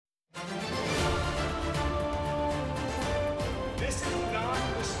this is not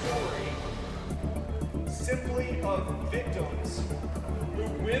the story simply of victims who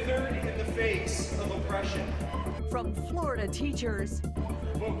withered in the face of oppression. From Florida teachers,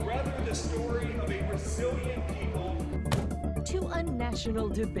 but rather the story of a resilient people, to a national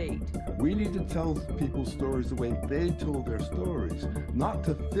debate. We need to tell people's stories the way they told their stories, not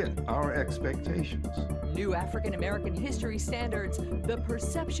to fit our expectations. New African American history standards, the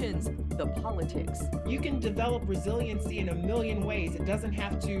perceptions, the politics. You can develop resiliency in a million ways. It doesn't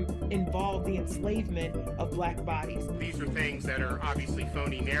have to involve the enslavement of Black bodies. These are things that are obviously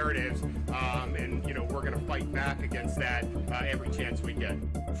phony narratives, and we're going to fight back against that every chance we get.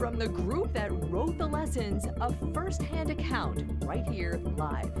 From the group that wrote the lessons, a first-hand account right here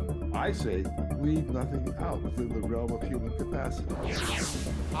live. I say leave nothing out within the realm of human capacity.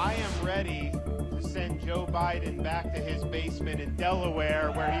 I am ready to send Joe Biden back to his basement in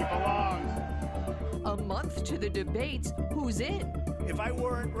Delaware where he belongs. A month to the debates, who's in? If I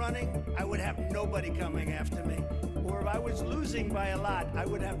weren't running, I would have nobody coming after me. Or if I was losing by a lot, I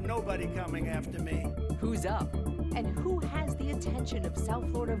would have nobody coming after me. Who's up? And who has the attention of South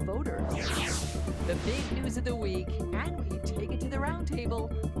Florida voters? The big news of the week, and we take it to the roundtable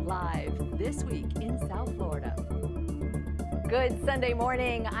live this week in South Florida. Good Sunday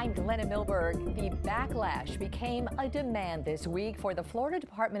morning. I'm Glenna Milberg. The backlash became a demand this week for the Florida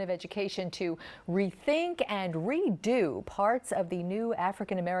Department of Education to rethink and redo parts of the new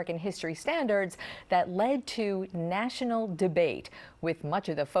African American history standards that led to national debate, with much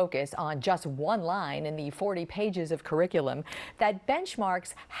of the focus on just one line in the 40 pages of curriculum that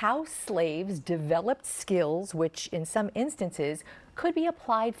benchmarks how slaves developed skills which in some instances could be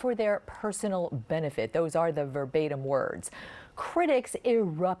applied for their personal benefit. Those are the verbatim words. Critics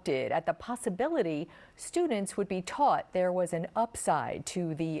erupted at the possibility students would be taught there was an upside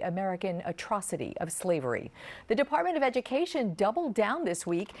to the American atrocity of slavery. The Department of Education doubled down this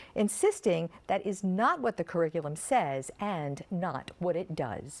week, insisting that is not what the curriculum says and not what it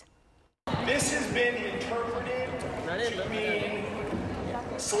does. This has been interpreted to mean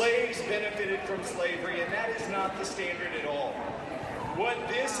slaves benefited from slavery, and that is not the standard at all. What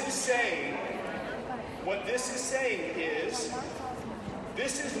this is saying is,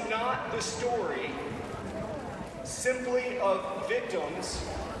 this is not the story simply of victims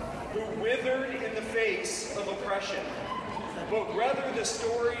who withered in the face of oppression, but rather the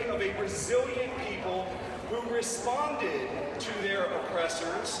story of a resilient people who responded to their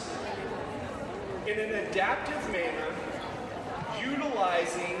oppressors in an adaptive manner,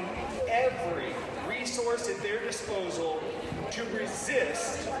 utilizing every resource at their disposal to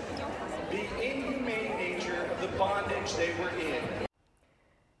resist the inhumane nature of the bondage they were in.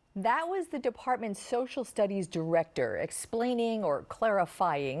 That was the department's social studies director explaining or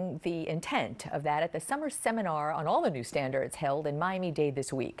clarifying the intent of that at the summer seminar on all the new standards held in Miami-Dade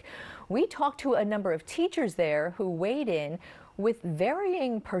this week. We talked to a number of teachers there who weighed in with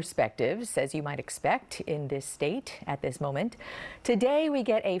varying perspectives, as you might expect in this state at this moment. Today, we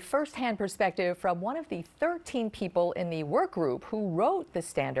get a first-hand perspective from one of the 13 people in the work group who wrote the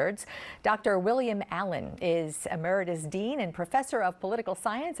standards. Dr. William Allen is Emeritus Dean and Professor of Political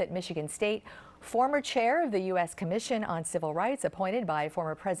Science at Michigan State, former chair of the U.S. Commission on Civil Rights appointed by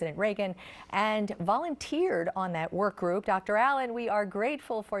former President Reagan, and volunteered on that work group. Dr. Allen, we are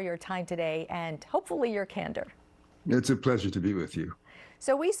grateful for your time today and hopefully your candor. It's a pleasure to be with you.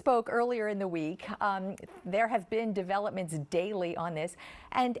 So we spoke earlier in the week. There have been developments daily on this.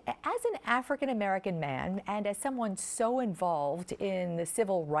 And as an African-American man and as someone so involved in the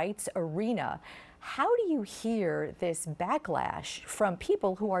civil rights arena, how do you hear this backlash from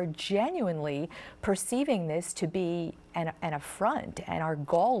people who are genuinely perceiving this to be an affront and are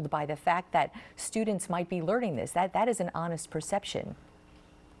galled by the fact that students might be learning this? That is an honest perception.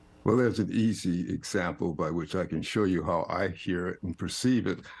 Well, there's an easy example by which I can show you how I hear it and perceive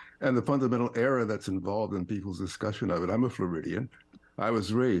it, and the fundamental error that's involved in people's discussion of it. I'm a Floridian. I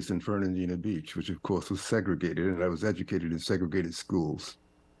was raised in Fernandina Beach, which of course was segregated, and I was educated in segregated schools.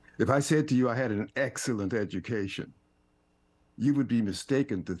 If I said to you I had an excellent education, you would be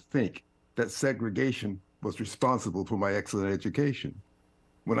mistaken to think that segregation was responsible for my excellent education.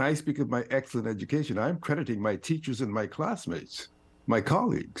 When I speak of my excellent education, I'm crediting my teachers and my classmates, my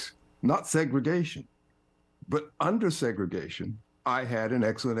colleagues, not segregation. But under segregation, I had an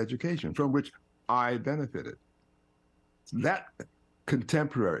excellent education from which I benefited. That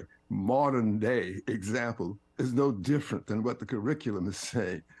contemporary, modern day example is no different than what the curriculum is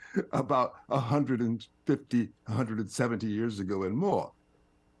saying about 150, 170 years ago and more.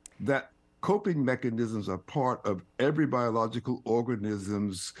 That coping mechanisms are part of every biological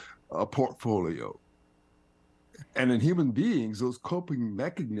organism's portfolio. And in human beings, those coping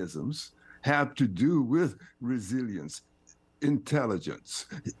mechanisms have to do with resilience, intelligence,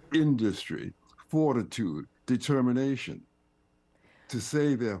 industry, fortitude, determination. To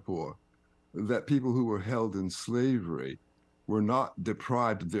say, therefore, that people who were held in slavery were not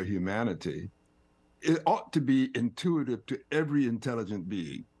deprived of their humanity, it ought to be intuitive to every intelligent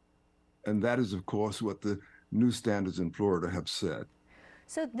being. And that is, of course, what the new standards in Florida have said.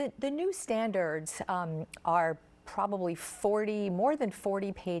 So the new standards are probably more than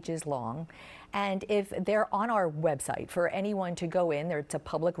 40 pages long. And if they're on our website for anyone to go in, it's a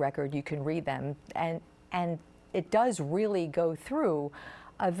public record, you can read them. And it does really go through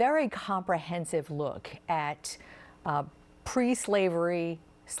a very comprehensive look at pre-slavery,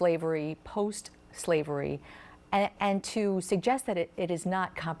 slavery, post-slavery, and to suggest that it is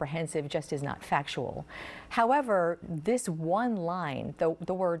not comprehensive just is not factual. However, this one line,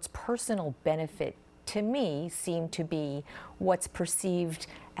 the words personal benefit, to me seem to be what's perceived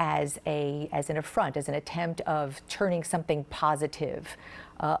as an affront, as an attempt of turning something positive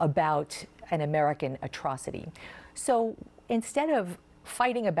about an American atrocity. So instead of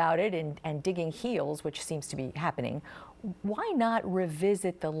fighting about it and digging heels, which seems to be happening, why not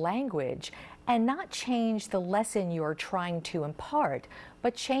revisit the language and not change the lesson you're trying to impart,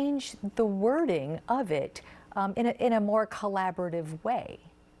 but change the wording of it in a more collaborative way?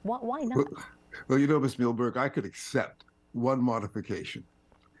 Why not? Well, Ms. Milberg, I could accept one modification,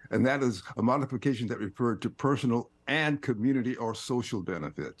 and that is a modification that referred to personal and community or social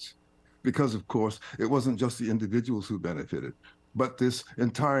benefits. Because, of course, it wasn't just the individuals who benefited, but this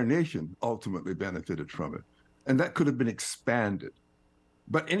entire nation ultimately benefited from it. And that could have been expanded.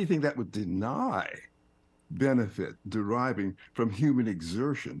 But anything that would deny benefit deriving from human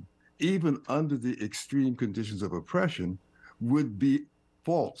exertion, even under the extreme conditions of oppression, would be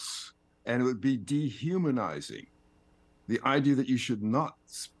false, and it would be dehumanizing. The idea that you should not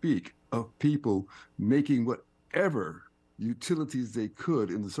speak of people making whatever utilities they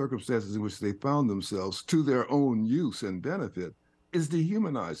could in the circumstances in which they found themselves to their own use and benefit is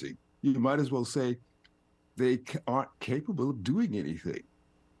dehumanizing. You might as well say they aren't capable of doing anything,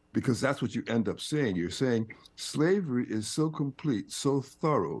 because that's what you end up saying. You're saying slavery is so complete, so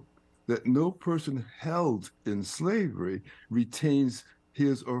thorough, that no person held in slavery retains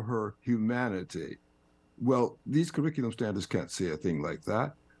his or her humanity. Well, these curriculum standards can't say a thing like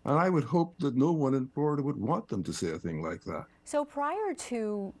that. And I would hope that no one in Florida would want them to say a thing like that. So prior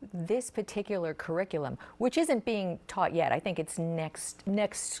to this particular curriculum, which isn't being taught yet, I think it's next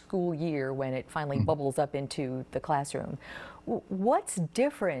school year when it finally bubbles up into the classroom. What's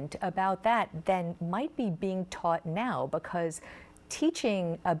different about that than might be being taught now? Because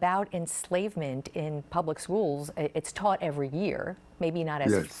teaching about enslavement in public schools, it's taught every year, maybe not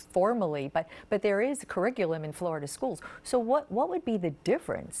as formally, but there is a curriculum in Florida schools. So what would be the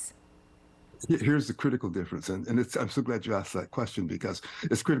difference? Here's the critical difference, and I'm so glad you asked that question, because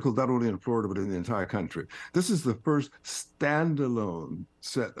it's critical not only in Florida, but in the entire country. This is the first standalone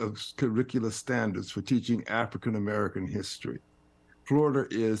set of curricula standards for teaching African American history. Florida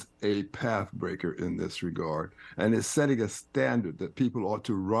is a path breaker in this regard, and is setting a standard that people ought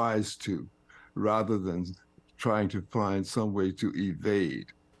to rise to rather than trying to find some way to evade.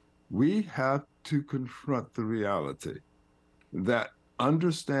 We have to confront the reality that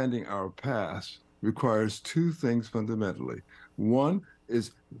understanding our past requires two things fundamentally. One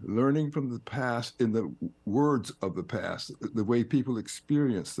is learning from the past in the words of the past, the way people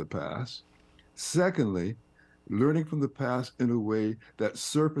experience the past. Secondly, learning from the past in a way that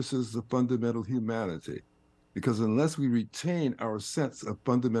surfaces the fundamental humanity. Because unless we retain our sense of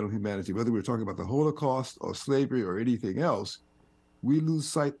fundamental humanity, whether we're talking about the Holocaust or slavery or anything else, we lose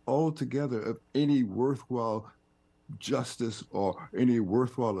sight altogether of any worthwhile justice or any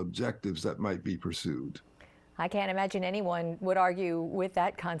worthwhile objectives that might be pursued. I can't imagine anyone would argue with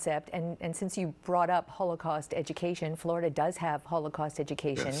that concept. And since you brought up Holocaust education, Florida does have Holocaust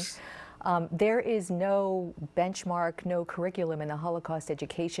education. Yes. There is no benchmark, no curriculum in the Holocaust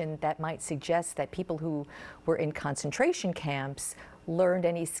education that might suggest that people who were in concentration camps learned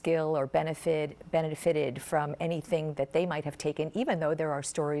any skill or benefited from anything that they might have taken, even though there are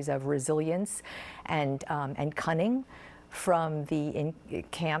stories of resilience and cunning from the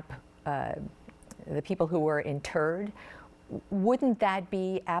camp, the people who were interred. Wouldn't that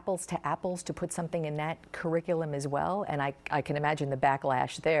be apples to apples to put something in that curriculum as well? And I can imagine the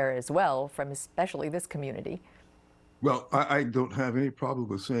backlash there as well from especially this community. Well, I don't have any problem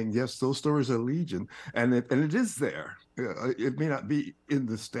with saying, yes, those stories are legion, and it is there. It may not be in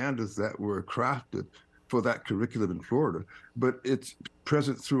the standards that were crafted for that curriculum in Florida, but it's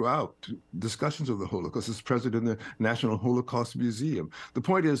present throughout discussions of the Holocaust. It's present in the National Holocaust Museum. The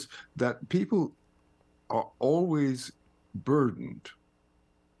point is that people are always burdened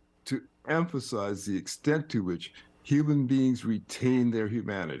to emphasize the extent to which human beings retain their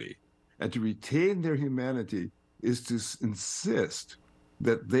humanity. And to retain their humanity is to insist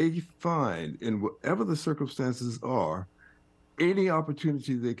that they find, in whatever the circumstances are, any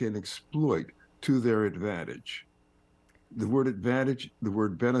opportunity they can exploit to their advantage. The word advantage, the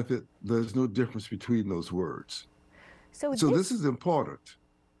word benefit, there's no difference between those words. So this is important.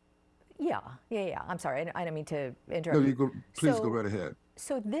 Yeah. I'm sorry, I don't mean to interrupt. No, please go right ahead.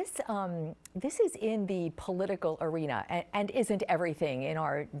 So this is in the political arena and isn't everything in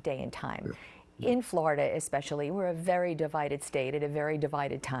our day and time. Yeah. In Florida especially, we're a very divided state at a very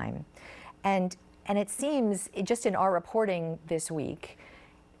divided time. And it seems, just in our reporting this week,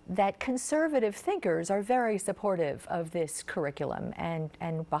 that conservative thinkers are very supportive of this curriculum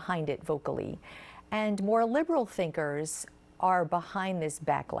and behind it vocally. And more liberal thinkers are behind this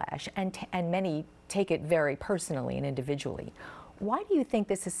backlash, and many take it very personally and individually. Why do you think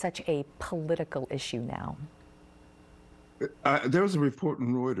this is such a political issue now? There was a report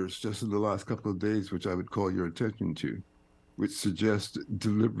in Reuters just in the last couple of days, which I would call your attention to, which suggests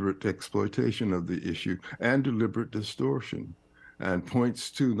deliberate exploitation of the issue and deliberate distortion, and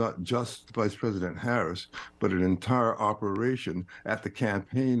points to not just Vice President Harris, but an entire operation at the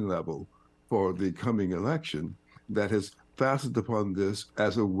campaign level for the coming election that has fastened upon this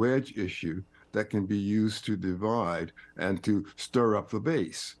as a wedge issue that can be used to divide and to stir up the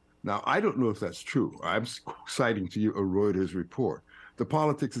base. Now, I don't know if that's true. I'm citing to you a Reuters report. The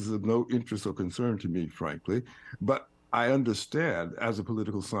politics is of no interest or concern to me, frankly, but I understand, as a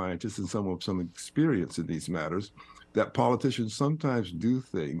political scientist and someone with some experience in these matters, that politicians sometimes do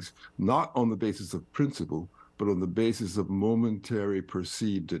things not on the basis of principle, but on the basis of momentary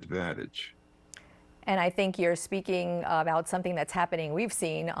perceived advantage. And I think you're speaking about something that's happening, we've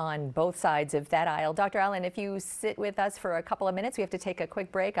seen on both sides of that aisle. Dr. Allen, if you sit with us for a couple of minutes, we have to take a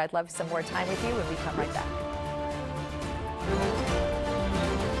quick break. I'd love some more time with you when we come right back.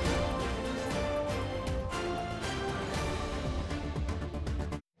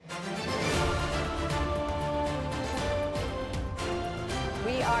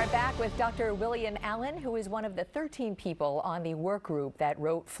 We are back with Dr. William Allen, who is one of the 13 people on the work group that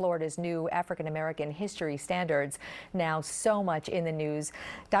wrote Florida's new African American history standards, now so much in the news.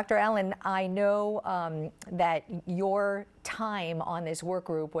 Dr. Allen, I know that your time on this work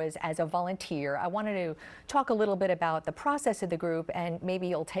group was as a volunteer. I wanted to talk a little bit about the process of the group, and maybe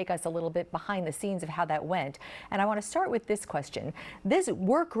you'll take us a little bit behind the scenes of how that went. And I want to start with this question. This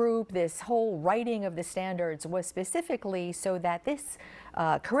work group, this whole writing of the standards, was specifically so that this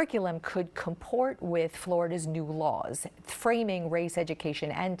curriculum could comport with Florida's new laws, framing race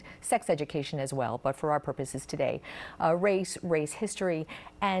education and sex education as well, but for our purposes today, race history.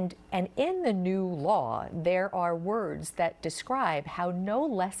 And in the new law, there are words that describe how no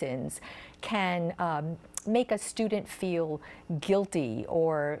lessons can make a student feel guilty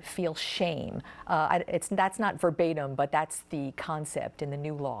or feel shame. That's not verbatim, but that's the concept in the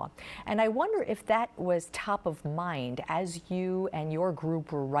new law. And I wonder if that was top of mind as you and your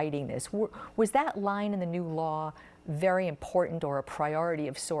group were writing this. Was that line in the new law very important or a priority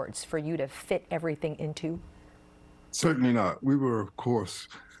of sorts for you to fit everything into? Certainly not. We were, of course,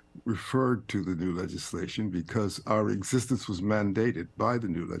 referred to the new legislation because our existence was mandated by the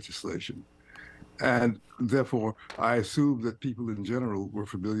new legislation. And therefore, I assume that people in general were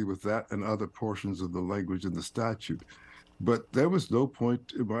familiar with that and other portions of the language in the statute. But there was no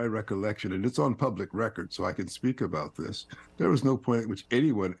point in my recollection, and it's on public record, so I can speak about this. There was no point at which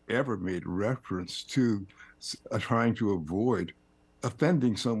anyone ever made reference to trying to avoid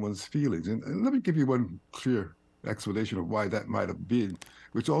offending someone's feelings. And let me give you one clear explanation of why that might have been,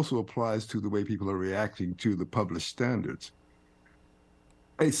 which also applies to the way people are reacting to the published standards.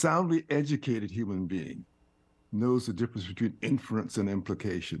 A soundly educated human being knows the difference between inference and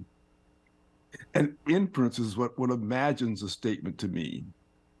implication. And inference is what one imagines a statement to mean.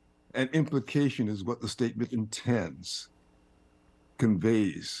 And implication is what the statement intends,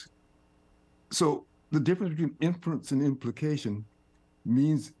 conveys. So the difference between inference and implication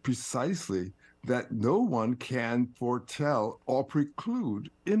means precisely that no one can foretell or preclude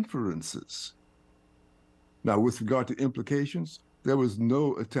inferences. Now, with regard to implications, there was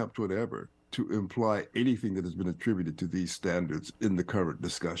no attempt whatever to imply anything that has been attributed to these standards in the current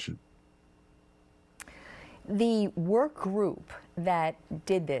discussion. The work group that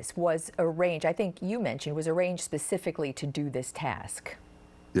did this was arranged, I think you mentioned, was arranged specifically to do this task.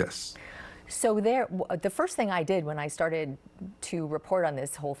 Yes. So the first thing I did when I started to report on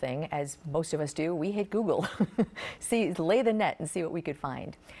this whole thing, as most of us do, we hit Google, lay the net and see what we could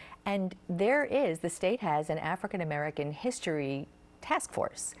find. And the state has an African American history task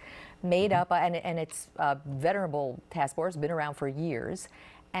force made up, and it's a venerable task force, been around for years.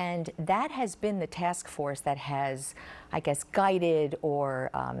 And that has been the task force that has, I guess, guided or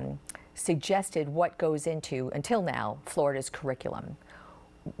suggested what goes into, until now, Florida's curriculum.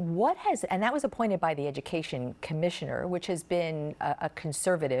 And that was appointed by the Education Commissioner, which has been a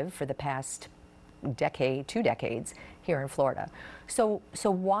conservative for the past decade, 2 decades here in Florida. So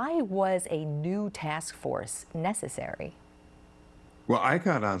why was a new task force necessary? Well, I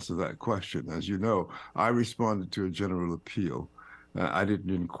can't answer that question. As you know, I responded to a general appeal. I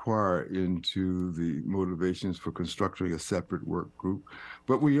didn't inquire into the motivations for constructing a separate work group.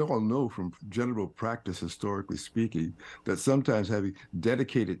 But we all know from general practice, historically speaking, that sometimes having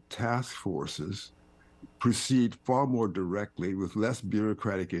dedicated task forces proceed far more directly with less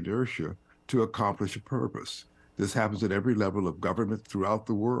bureaucratic inertia to accomplish a purpose. This happens at every level of government throughout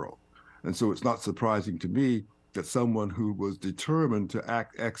the world. And so it's not surprising to me that someone who was determined to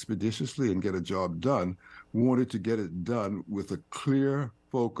act expeditiously and get a job done wanted to get it done with a clear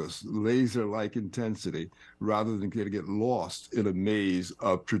focus, laser-like intensity, rather than get lost in a maze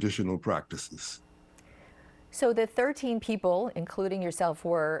of traditional practices. So the 13 people, including yourself,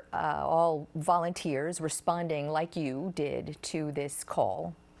 were all volunteers responding like you did to this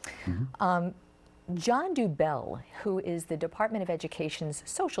call. Mm-hmm. John Dubell, who is the Department of Education's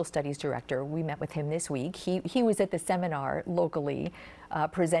Social Studies Director, we met with him this week. He was at the seminar locally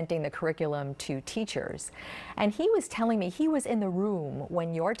presenting the curriculum to teachers. And he was telling me he was in the room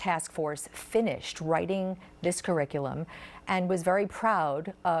when your task force finished writing this curriculum and was very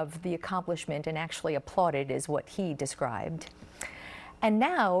proud of the accomplishment and actually applauded, is what he described. And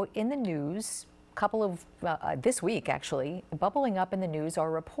now in the news, this week actually, bubbling up in the news are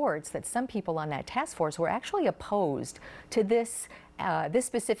reports that some people on that task force were actually opposed to this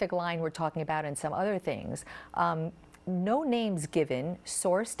specific line we're talking about and some other things. No names given,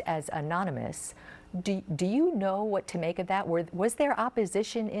 sourced as anonymous. Do you know what to make of that? Was there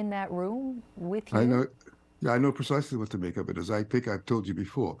opposition in that room with you? I know precisely what to make of it. As I think I've told you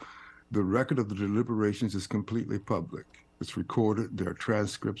before, the record of the deliberations is completely public. It's recorded. There are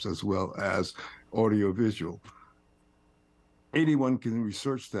transcripts as well as audio-visual. Anyone can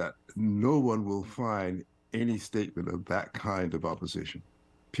research that. No one will find any statement of that kind of opposition,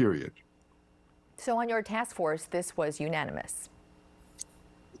 period. So on your task force, this was unanimous?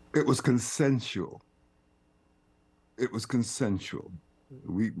 It was consensual. It was consensual.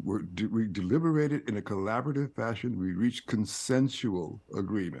 We deliberated in a collaborative fashion. We reached consensual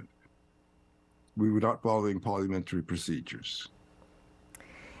agreement. We were not following parliamentary procedures.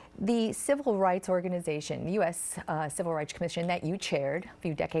 The Civil Rights Organization, the U.S. Civil Rights Commission that you chaired a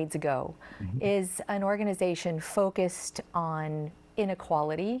few decades ago, mm-hmm. is an organization focused on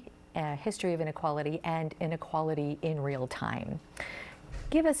inequality, history of inequality, and inequality in real time.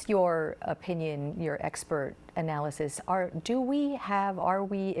 Give us your opinion, your expert analysis. Are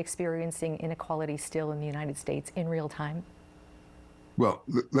we experiencing inequality still in the United States in real time? Well,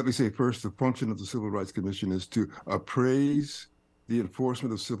 let me say first, the function of the Civil Rights Commission is to appraise the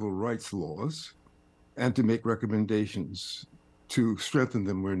enforcement of civil rights laws and to make recommendations to strengthen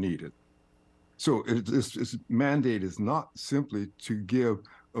them where needed. So its mandate is not simply to give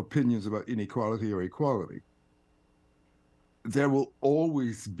opinions about inequality or equality. There will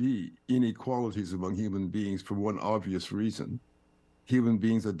always be inequalities among human beings for one obvious reason. Human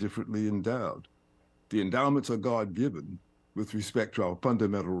beings are differently endowed. The endowments are God-given with respect to our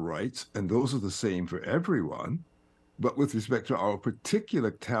fundamental rights, and those are the same for everyone. But with respect to our particular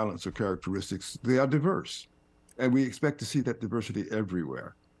talents or characteristics, they are diverse. And we expect to see that diversity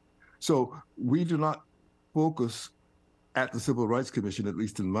everywhere. So we do not focus at the Civil Rights Commission, at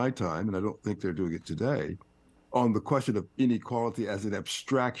least in my time, and I don't think they're doing it today, on the question of inequality as an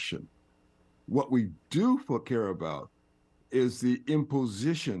abstraction. What we do care about is the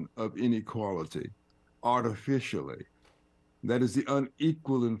imposition of inequality artificially. That is the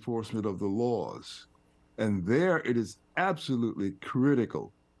unequal enforcement of the laws. And there it is absolutely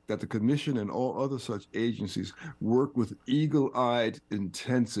critical that the Commission and all other such agencies work with eagle-eyed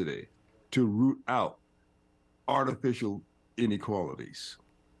intensity to root out artificial inequalities.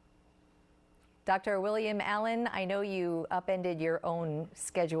 Dr. William Allen, I know you upended your own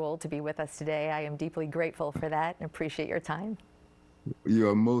schedule to be with us today. I am deeply grateful for that and appreciate your time. You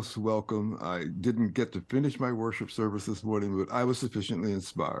are most welcome. I didn't get to finish my worship service this morning, but I was sufficiently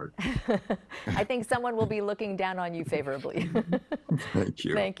inspired. I think someone will be looking down on you favorably. Thank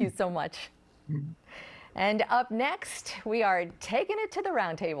you. Thank you so much. And up next, we are taking it to the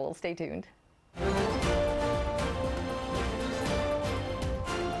roundtable. Stay tuned.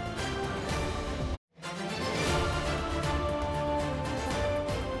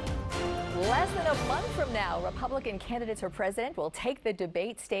 Less than a month from now, Republican candidates for president will take the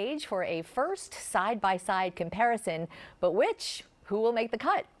debate stage for a first side-by-side comparison. But who will make the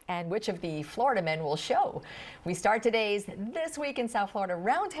cut? And which of the Florida men will show? We start today's This Week in South Florida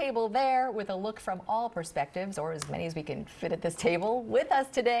roundtable there with a look from all perspectives, or as many as we can fit at this table. With us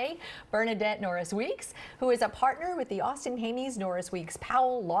today, Bernadette Norris Weeks, who is a partner with the Austin Haney's Norris Weeks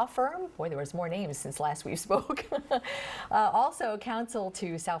Powell law firm. Boy, there was more names since last we spoke. Also counsel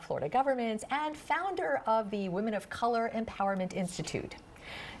to South Florida governments and founder of the Women of Color Empowerment Institute.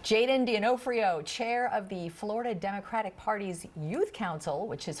 Jaden D'Onofrio, chair of the Florida Democratic Party's Youth Council,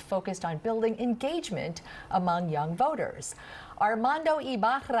 which is focused on building engagement among young voters. Armando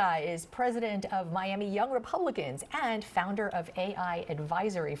Ibarra is president of Miami Young Republicans and founder of AI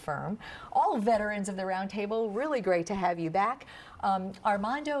advisory firm. All veterans of the roundtable, really great to have you back.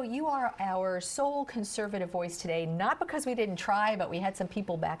 Armando, you are our sole conservative voice today, not because we didn't try, but we had some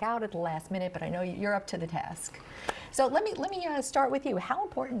people back out at the last minute, but I know you're up to the task. So let me start with you. How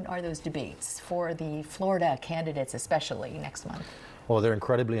important are those debates for the Florida candidates, especially next month? Well, they're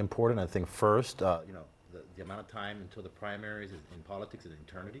incredibly important. I think first, the amount of time until the primaries in politics is an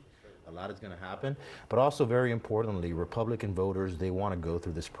eternity. A lot is going to happen. But also, very importantly, Republican voters, they want to go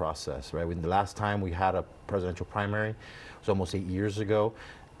through this process, right? The last time we had a presidential primary was almost 8 years ago.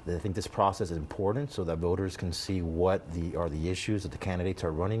 I think this process is important so that voters can see what are the issues that the candidates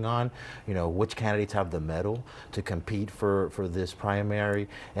are running on, which candidates have the mettle to compete for this primary.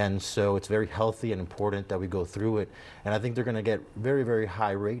 And so it's very healthy and important that we go through it. And I think they're going to get very, very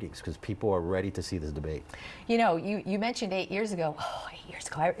high ratings because people are ready to see this debate. You mentioned 8 years ago. Oh, 8 years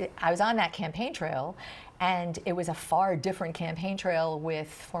ago, I was on that campaign trail. And it was a far different campaign trail with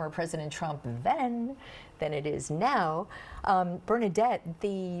former President Trump then than it is now. Bernadette,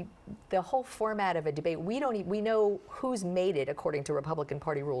 the whole format of a debate, we know who's made it according to Republican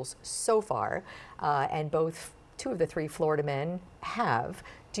Party rules so far, and two of the three Florida men have.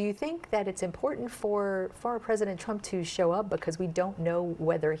 Do you think that it's important for former President Trump to show up because we don't know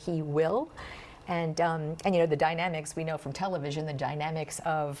whether he will? And the dynamics we know from television, the dynamics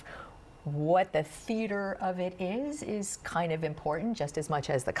of what the theater of it is kind of important just as much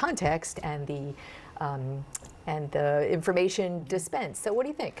as the context and the information dispensed. So what do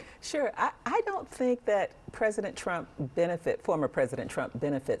you think? Sure. I don't think that former President Trump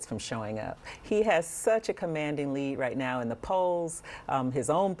benefits from showing up. He has such a commanding lead right now in the polls,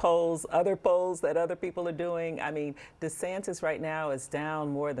 his own polls, other polls that other people are doing. I mean, DeSantis right now is down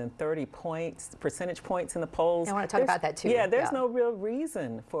more than 30 percentage points in the polls. I want to talk about that too. Yeah, there's no real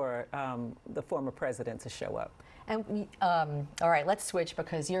reason for the former president to show up. And all right, let's switch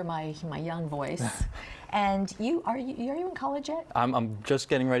because you're my young voice. And are you in college yet? I'm just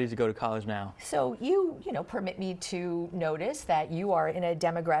getting ready to go to college now. So you permit me to notice that you are in a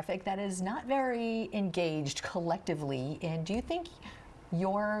demographic that is not very engaged collectively. And do you think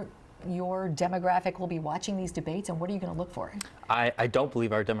your demographic will be watching these debates, and what are you going to look for? I don't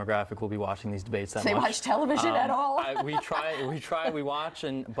believe our demographic will be watching these debates that much. They watch television at all? We watch,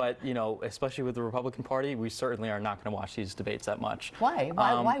 but especially with the Republican Party, we certainly are not going to watch these debates that much. Why?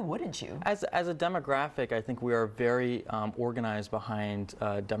 Why wouldn't you? As a demographic, I think we are very organized behind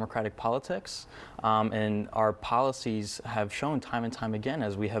democratic politics, and our policies have shown time and time again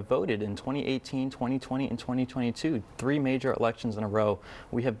as we have voted in 2018, 2020, and 2022, 3 major elections in a row.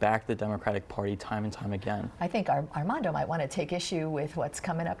 We have backed the Democratic Party time and time again. I think Armando might want to take issue with what's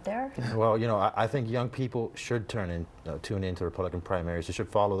coming up there. Well, I think young people should tune into Republican primaries. They should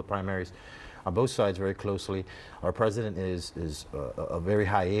follow the primaries on both sides very closely. Our president is a very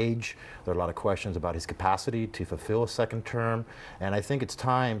high age. There are a lot of questions about his capacity to fulfill a second term, and I think it's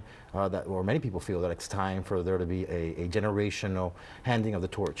time many people feel that it's time for there to be a generational handing of the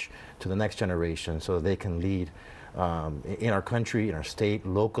torch to the next generation so that they can lead in our country, in our state,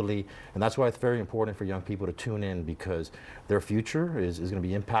 locally. And that's why it's very important for young people to tune in, because their future is going to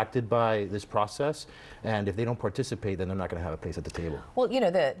be impacted by this process. And if they don't participate, then they're not going to have a place at the table. Well,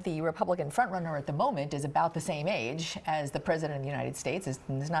 the Republican frontrunner at the moment is about the same age as the President of the United States.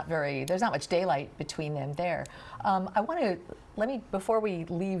 There's not much daylight between them there. Before we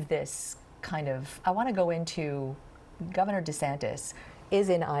leave this I want to go into Governor DeSantis is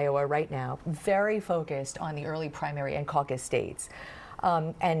in Iowa right now, very focused on the early primary and caucus states,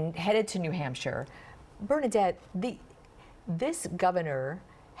 and headed to New Hampshire. Bernadette, this governor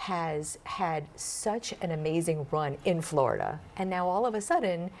has had such an amazing run in Florida, and now all of a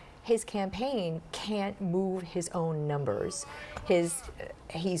sudden his campaign can't move his own numbers.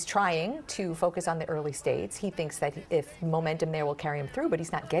 He's trying to focus on the early states. He thinks that if momentum there will carry him through, but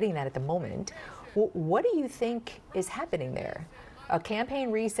he's not getting that at the moment. What do you think is happening there? A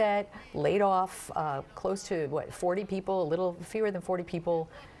campaign reset, laid off close to 40 people, a little fewer than 40 people,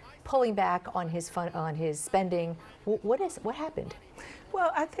 pulling back on his spending. What happened?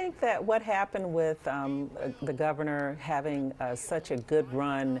 Well, I think that what happened with the governor having such a good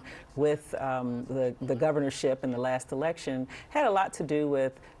run with the governorship in the last election had a lot to do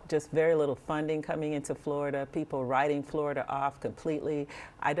with just very little funding coming into Florida, people writing Florida off completely.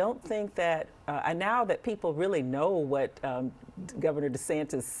 I don't think that, now that people really know what Governor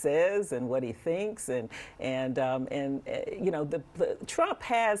DeSantis says and what he thinks, and Trump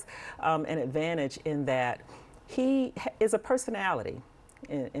has an advantage in that he is a personality.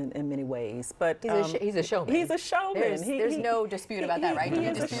 In many ways, but he's a showman. He's a showman. There's no dispute about that, right? He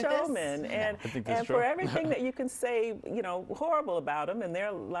is a showman, and for everything that you can say, horrible about him, and there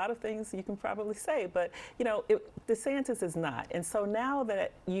are a lot of things you can probably say, but DeSantis is not. And so now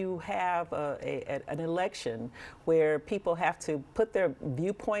that you have an election where people have to put their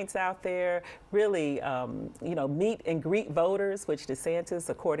viewpoints out there, really, meet and greet voters, which DeSantis,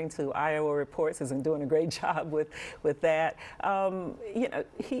 according to Iowa reports, has been doing a great job with that.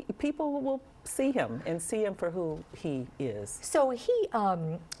 People will see him and see him for who he is. So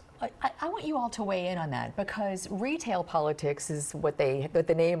I want you all to weigh in on that, because retail politics is what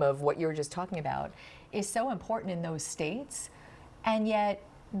the name of what you were just talking about is so important in those states, and yet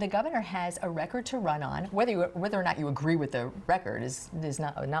the governor has a record to run on. Whether or not you agree with the record is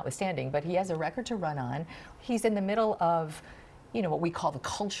notwithstanding, but he has a record to run on. He's in the middle of what we call the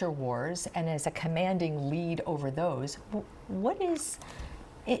culture wars, and is a commanding lead over those.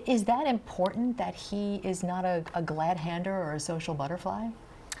 Is that important that he is not a glad hander or a social butterfly?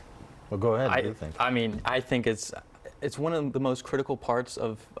 Well, go ahead. What do you think? I mean, I think it's one of the most critical parts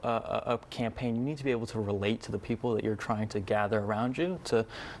of a campaign. You need to be able to relate to the people that you're trying to gather around you,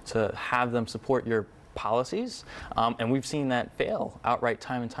 to have them support your policies, and we've seen that fail outright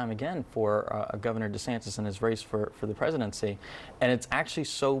time and time again for Governor DeSantis in his race for the presidency. And it's actually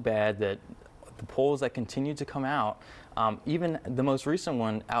so bad that the polls that continue to come out, even the most recent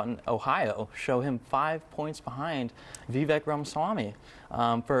one out in Ohio, show him 5 points behind Vivek Ramaswamy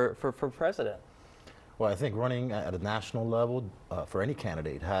for president. Well, I think running at a national level for any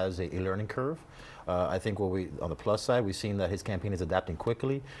candidate has a learning curve. I think on the plus side, we've seen that his campaign is adapting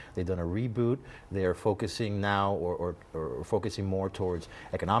quickly. They've done a reboot. They're focusing now or focusing more towards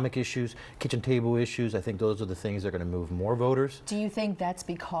economic issues, kitchen table issues. I think those are the things that are going to move more voters. Do you think that's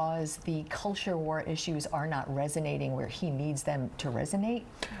because the culture war issues are not resonating where he needs them to resonate?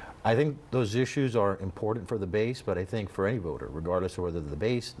 I think those issues are important for the base, but I think for any voter, regardless of whether the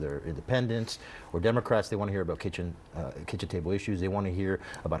base, they're independents or Democrats, they want to hear about kitchen table issues. They want to hear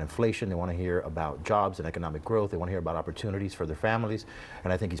about inflation. They want to hear about jobs and economic growth. They want to hear about opportunities for their families.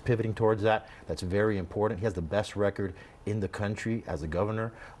 And I think he's pivoting towards that. That's very important. He has the best record in the country as a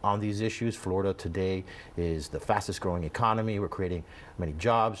governor on these issues. Florida today is the fastest growing economy. We're creating many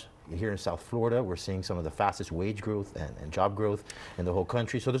jobs. Here in South Florida, we're seeing some of the fastest wage growth and job growth in the whole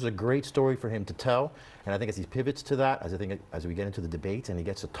country. So there's a great story for him to tell. And I think as he pivots to that, as we get into the debates and he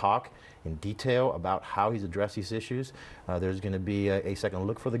gets to talk in detail about how he's addressed these issues, there's going to be a second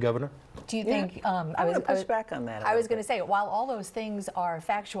look for the governor. Do you think, I was push back on that. I was going to say, while all those things are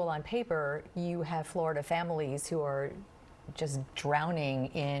factual on paper, you have Florida families who are just drowning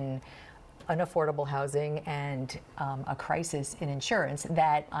in unaffordable housing and a crisis in insurance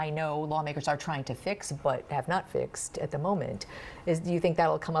that I know lawmakers are trying to fix but have not fixed at the moment. Do you think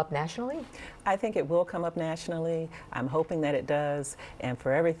that'll come up nationally? I think it will come up nationally. I'm hoping that it does. And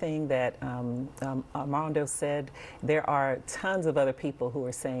for everything that Armando said, there are tons of other people who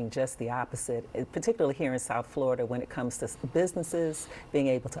are saying just the opposite, particularly here in South Florida when it comes to businesses being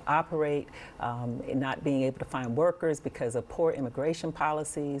able to operate, not being able to find workers because of poor immigration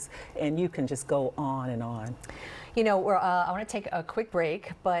policies, and you can just go on and on. I want to take a quick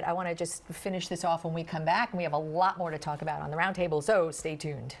break, but I want to just finish this off when we come back, and we have a lot more to talk about on the roundtable, so stay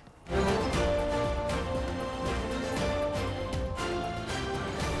tuned.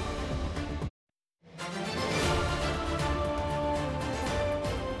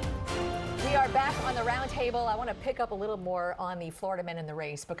 We are back on the roundtable. I want to pick up a little more on the Florida men in the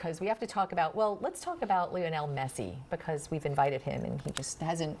race because we have to talk about, let's talk about Lionel Messi because we've invited him and he just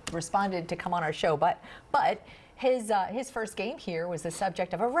hasn't responded to come on our show. But his first game here was the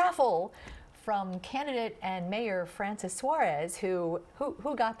subject of a raffle from candidate and Mayor Francis Suarez, who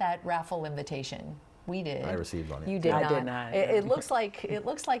got that raffle invitation. We did. I received one. You did I not. did not. It looks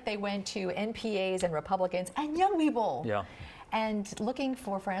like they went to NPAs and Republicans and young people. Yeah. And looking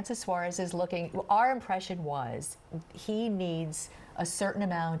for Francis Suarez our impression was he needs a certain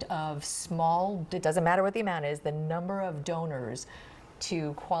amount of small, it doesn't matter what the amount is, the number of donors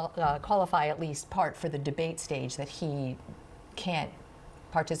to qualify at least part for the debate stage that he can't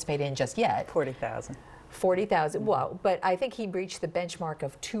participate in just yet. 40,000. 40,000. Well, but I think he reached the benchmark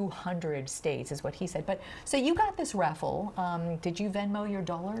of 200 states, is what he said. But so you got this raffle. Did you Venmo your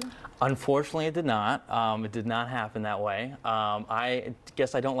dollar? Unfortunately, it did not. It did not happen that way. I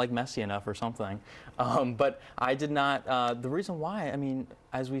guess I don't like Messi enough or something. But I did not. The reason why, I mean,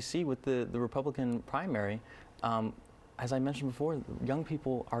 as we see with the Republican primary, as I mentioned before, young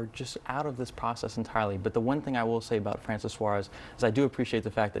people are just out of this process entirely. But the one thing I will say about Francis Suarez is I do appreciate the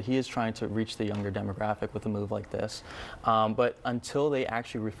fact that he is trying to reach the younger demographic with a move like this. But until they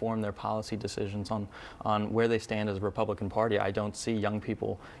actually reform their policy decisions on where they stand as a Republican Party, I don't see young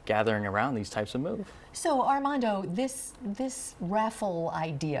people gathering around these types of moves. So Armando, this raffle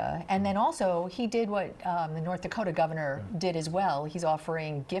idea, and then also he did what the North Dakota governor did as well. He's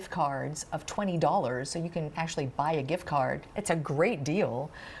offering gift cards of $20, so you can actually buy a gift card. It's a great deal,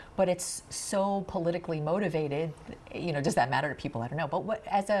 but it's so politically motivated. You know, does that matter to people? I don't know. But what,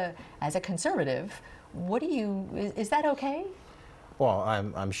 as a conservative, what do you? Is that okay? Well,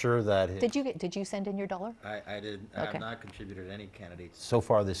 I'm sure that. Did you send in your dollar? I did. I Okay. have not contributed any candidates so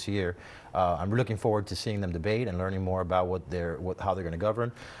far this year. I'm looking forward to seeing them debate and learning more about how they're going to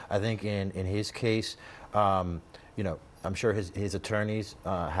govern. I think in his case, you know, I'm sure his attorneys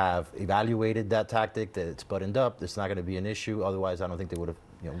have evaluated that tactic, that it's buttoned up. It's not going to be an issue. Otherwise, I don't think they would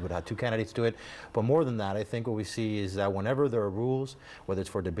have had two candidates do it. But more than that, I think what we see is that whenever there are rules, whether it's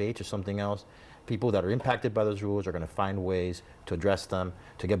for debates or something else, people that are impacted by those rules are going to find ways to address them,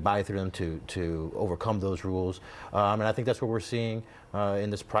 to get by through them, to overcome those rules. And I think that's what we're seeing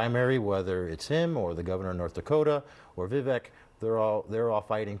in this primary, whether it's him or the governor of North Dakota or Vivek. They're all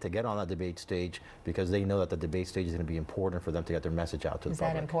fighting to get on that debate stage because they know that the debate stage is going to be important for them to get their message out to the public.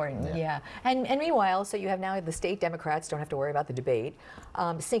 Is that important? Yeah. And meanwhile, so you have now the state Democrats don't have to worry about the debate,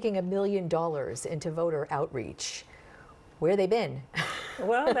 sinking $1 million into voter outreach. Where have they been?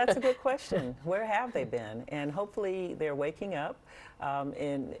 Well, that's a good question. Where have they been? And hopefully they're waking up.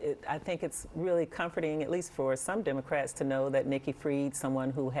 I think it's really comforting, at least for some Democrats, to know that Nikki Fried, someone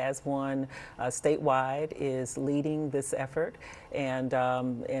who has won statewide, is leading this effort. And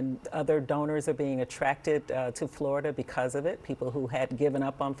other donors are being attracted to Florida because of it. People who had given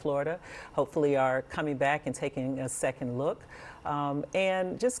up on Florida hopefully are coming back and taking a second look.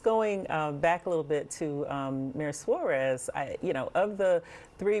 And just going back a little bit to Mayor Suarez, of the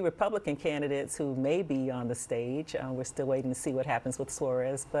 3 Republican candidates who may be on the stage, we're still waiting to see what happens with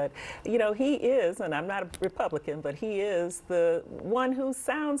Suarez, but he is, and I'm not a Republican, but he is the one who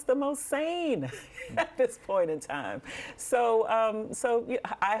sounds the most sane at this point in time. So,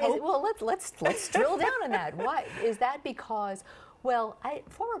 I hope. Well, let's drill down on that. Why is that? Because. Well,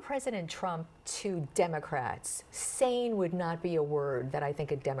 former President Trump to Democrats, sane would not be a word that I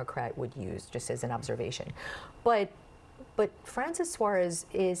think a Democrat would use, just as an observation. But Francis Suarez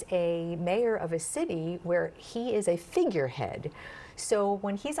is a mayor of a city where he is a figurehead. So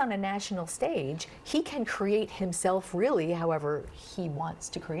when he's on a national stage, he can create himself really however he wants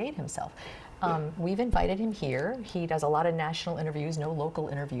to create himself. We've invited him here. He does a lot of national interviews, no local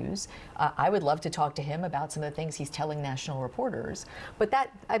interviews. I would love to talk to him about some of the things he's telling national reporters. But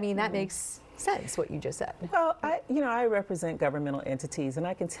that makes sense, what you just said. Well, I represent governmental entities, and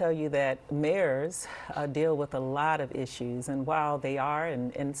I can tell you that mayors deal with a lot of issues, and while they are,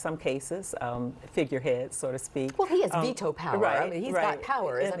 in some cases, figureheads, so to speak. Well, he has veto power. Right, I mean, he's got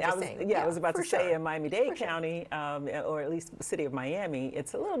powers, I'm just saying. I was about to say sure. in Miami-Dade County, or at least the city of Miami,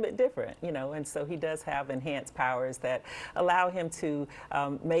 it's a little bit different, and so he does have enhanced powers that allow him to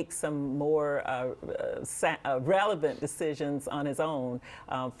make some more relevant decisions on his own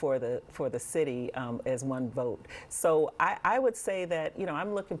for the city as one vote. So I would say that,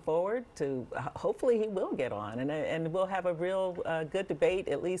 I'm looking forward to, hopefully he will get on and we'll have a real good debate,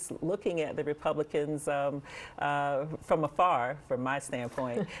 at least looking at the Republicans from afar, from my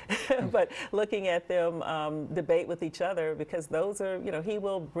standpoint, but looking at them debate with each other, because those are, he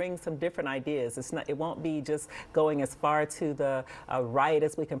will bring some different ideas. It won't be just going as far to the right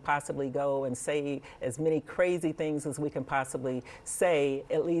as we can possibly go and say as many crazy things as we can possibly say.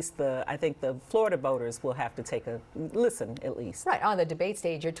 At least I think the Florida voters will have to take a listen at least. Right, on the debate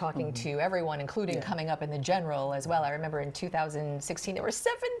stage, you're talking to everyone, including coming up in the general as well. I remember in 2016, there were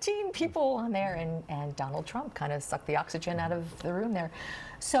 17 people on there, and Donald Trump kind of sucked the oxygen out of the room there.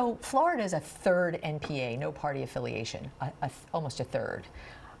 So Florida is a third NPA, no party affiliation, almost a third.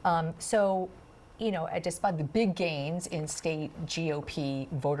 So, you know, despite the big gains in state GOP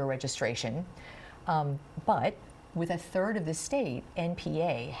voter registration, but with a third of the state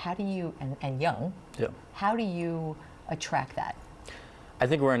NPA, how do you, and young, how do you attract that? I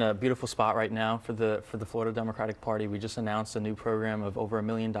think we're in a beautiful spot right now for the Florida Democratic Party. We just announced a new program of over $1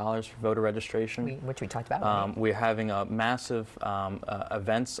 million for voter registration, which we talked about. We're having massive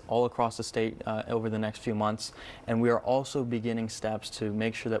events all across the state over the next few months, and we are also beginning steps to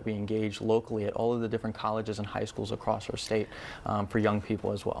make sure that we engage locally at all of the different colleges and high schools across our state for young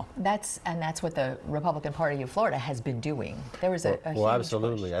people as well. That's what the Republican Party of Florida has been doing. There was a huge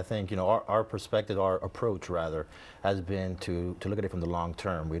absolutely. push. I think, you know, our perspective, our approach rather, has been to look at it from the long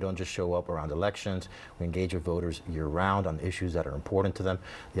term. We don't just show up around elections. We engage with voters year-round on issues that are important to them.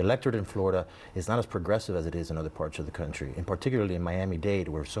 The electorate in Florida is not as progressive as it is in other parts of the country, and particularly in Miami-Dade,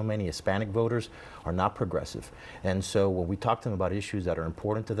 where so many Hispanic voters are not progressive. And so when we talk to them about issues that are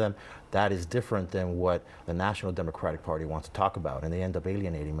important to them, that is different than what the National Democratic Party wants to talk about, and they end up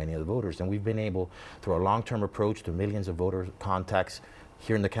alienating many of the voters. And we've been able, through our long-term approach to millions of voter contacts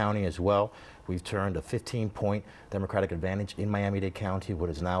here in the county as well, we've turned a 15-point Democratic advantage in Miami-Dade County,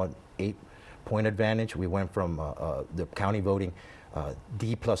 what is now an 8-point advantage. We went from the county voting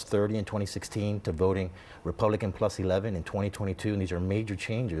D plus 30 in 2016 to voting Republican plus 11 in 2022. And these are major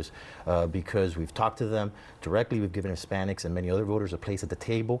changes because we've talked to them directly. We've given Hispanics and many other voters a place at the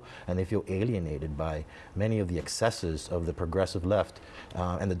table, and they feel alienated by many of the excesses of the progressive left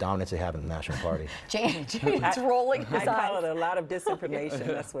and the dominance they have in the National Party. Jane's rolling his eyes. I call it a lot of disinformation.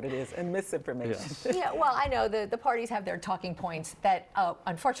 That's what it is, and misinformation. Yeah, well, I know the parties have their talking points that,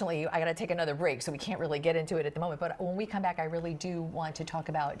 unfortunately, I got to take another break, so we can't really get into it at the moment. But when we come back, I really do want to talk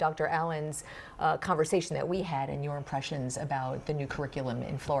about Dr. Allen's conversation that we had and your impressions about the new curriculum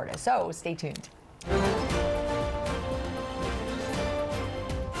in Florida. So stay tuned.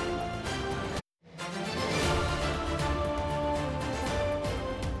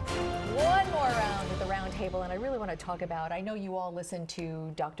 And I really want to talk about, I know you all listened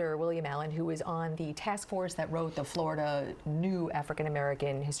to Dr. William Allen, who is on the task force that wrote the Florida new African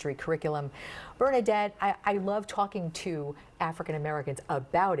American history curriculum. Bernadette, I love talking to African Americans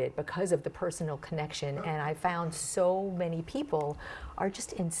about it because of the personal connection, and I found so many people are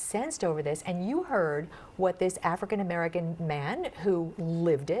just incensed over this. And you heard what this African American man who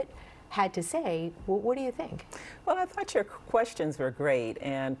lived it had to say. Well, what do you think? Well, I thought your questions were great,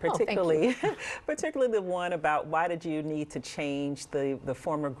 and particularly, particularly the one about why did you need to change the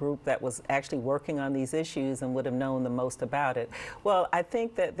former group that was actually working on these issues and would have known the most about it. Well, I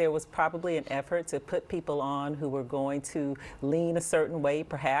think that there was probably an effort to put people on who were going to lean a certain way,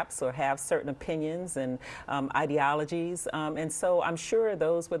 perhaps, or have certain opinions and ideologies, and so I'm sure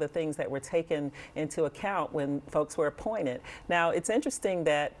those were the things that were taken into account when folks were appointed. Now, it's interesting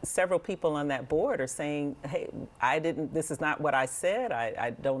that several people on that board are saying, hey, this is not what I said,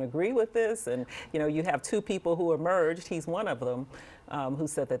 I don't agree with this, and you know, you have two people who emerged, he's one of them, who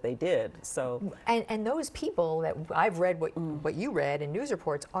said that they did. So and those people that I've read what you read in news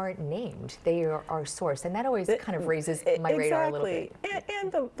reports aren't named. They are sourced, and that always kind of raises my radar a little bit.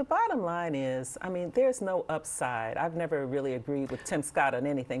 And the bottom line is, I mean, there's no upside. I've never really agreed with Tim Scott on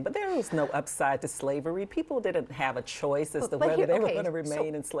anything, but there was no upside to slavery. People didn't have a choice as to whether they were going to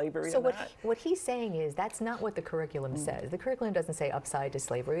remain in slavery or not. So what he's saying is that's not what the curriculum says. The curriculum doesn't say upside to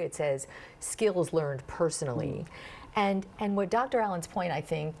slavery. It says skills learned personally. And what Dr. Allen's point, I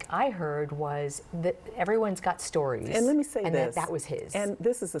think, I heard was that everyone's got stories. And let me say this. That was his. And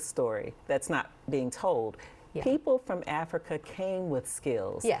this is a story that's not being told. Yeah. People from Africa came with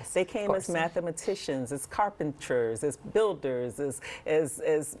skills. Yes, they came as mathematicians, as carpenters, as builders,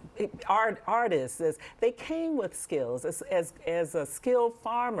 as artists. They came with skills as skilled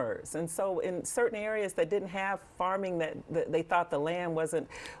farmers. And so in certain areas that didn't have farming, that they thought the land wasn't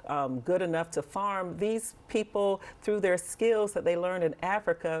good enough to farm, these people, through their skills that they learned in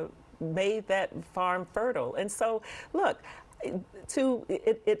Africa, made that farm fertile. And so, look,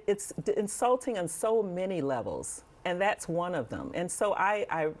 it's insulting on so many levels, and that's one of them. And so I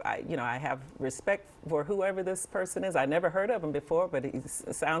have respect for whoever this person is. I never heard of him before, but he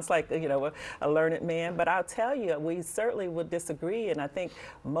sounds like a learned man. But I'll tell you, we certainly would disagree, and I think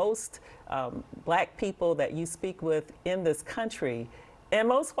most Black people that you speak with in this country And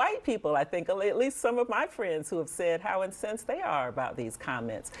most white people, I think, at least some of my friends who have said how incensed they are about these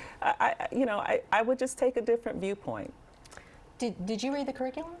comments. I would just take a different viewpoint. Did you read the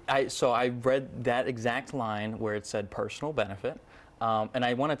curriculum? So I read that exact line where it said personal benefit. And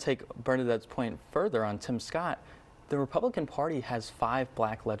I want to take Bernadette's point further on Tim Scott. The Republican Party has 5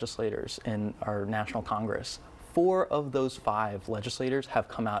 black legislators in our national Congress. 4 of those 5 legislators have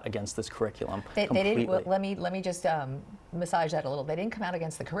come out against this curriculum. They didn't. Well, let me just massage that a little. They didn't come out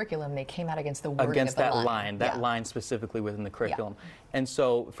against the curriculum. They came out against the wording against of the that line. That line specifically within the curriculum. And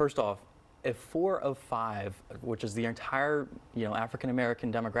so, first off, if 4 of 5, which is the entire African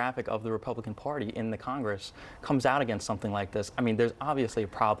American demographic of the Republican Party in the Congress, comes out against something like this, I mean, there's obviously a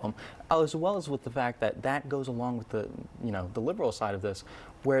problem, as well as with the fact that that goes along with the the liberal side of this,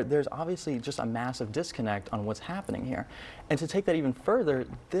 where there's obviously just a massive disconnect on what's happening here. And to take that even further,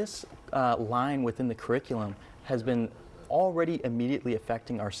 this line within the curriculum has been already immediately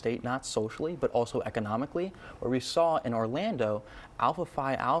affecting our state, not socially, but also economically, where we saw in Orlando, Alpha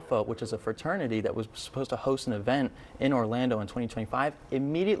Phi Alpha, which is a fraternity that was supposed to host an event in Orlando in 2025,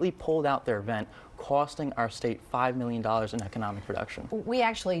 immediately pulled out their event, costing our state $5 million in economic production. We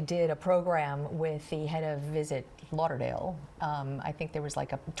actually did a program with the head of Visit Lauderdale. I think there was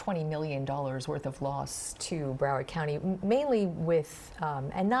like a $20 million worth of loss to Broward County, mainly with,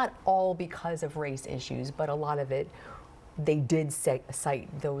 and not all because of race issues, but a lot of it they did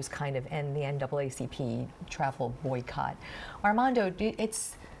cite those kind of, and the NAACP travel boycott. Armando,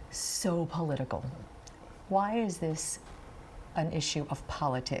 it's so political. Why is this an issue of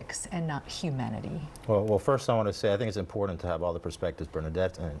politics and not humanity? Well, first I want to say I think it's important to have all the perspectives,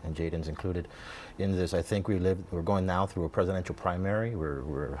 Bernadette and Jaden's included in this. I think we're going now through a presidential primary.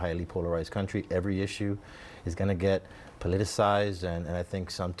 We're a highly polarized country. Every issue is going to get politicized and I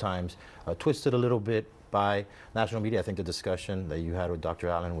think sometimes twisted a little bit by national media. I think the discussion that you had with Dr.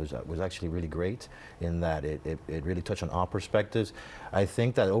 Allen was actually really great in that it really touched on all perspectives. I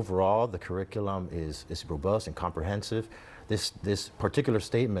think that overall the curriculum is robust and comprehensive. This particular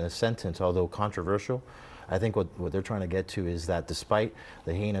statement, a sentence, although controversial, I think what they're trying to get to is that despite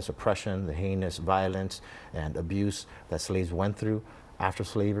the heinous oppression, the heinous violence and abuse that slaves went through after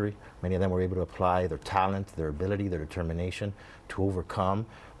slavery, many of them were able to apply their talent, their ability, their determination to overcome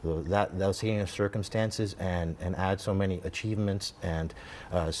those heinous circumstances and add so many achievements and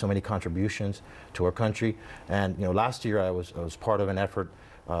so many contributions to our country. And last year I was part of an effort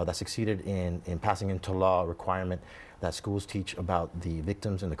that succeeded in passing into law a requirement that schools teach about the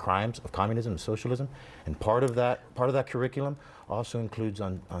victims and the crimes of communism and socialism. And part of that curriculum also includes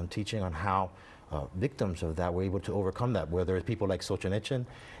on teaching on how victims of that were able to overcome that, whether it's people like Solzhenitsyn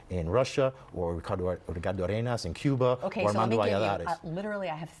in Russia or Ricardo Arenas in Cuba or Armando Valladares. Literally,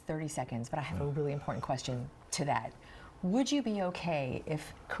 I have 30 seconds, but I have a really important question to that. Would you be okay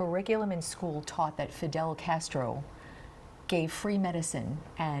if curriculum in school taught that Fidel Castro gave free medicine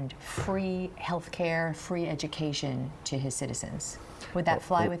and free health care, free education to his citizens? Would that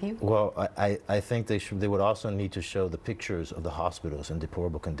fly with you? Well, I think they would also need to show the pictures of the hospitals in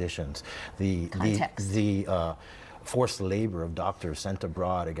deplorable conditions, the forced labor of doctors sent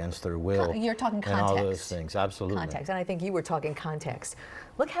abroad against their will. You're talking context. And all those things, absolutely. Context, and I think you were talking context.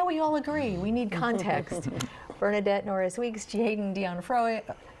 Look how we all agree. We need context. Bernadette Norris Weeks, Jaden D'Onofrio.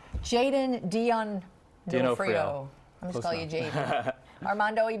 I'm going to call you Jaden.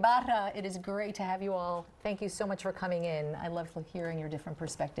 Armando Ibarra, it is great to have you all. Thank you so much for coming in. I love hearing your different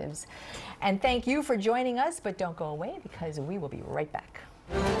perspectives. And thank you for joining us, but don't go away because we will be right back.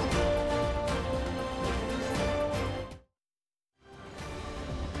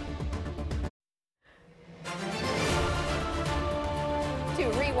 To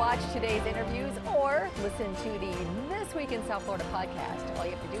rewatch today's interviews or listen to the This Week in South Florida podcast, all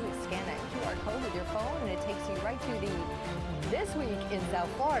you have to do is scan that QR code with your phone and it takes you right to the This Week in South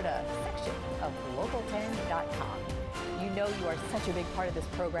Florida section of local10.com. You know you are such a big part of this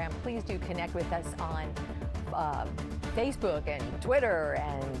program. Please do connect with us on Facebook and Twitter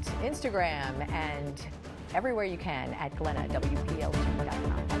and Instagram and everywhere you can at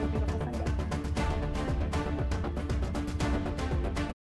glenna.wplt.com. Have a beautiful Sunday.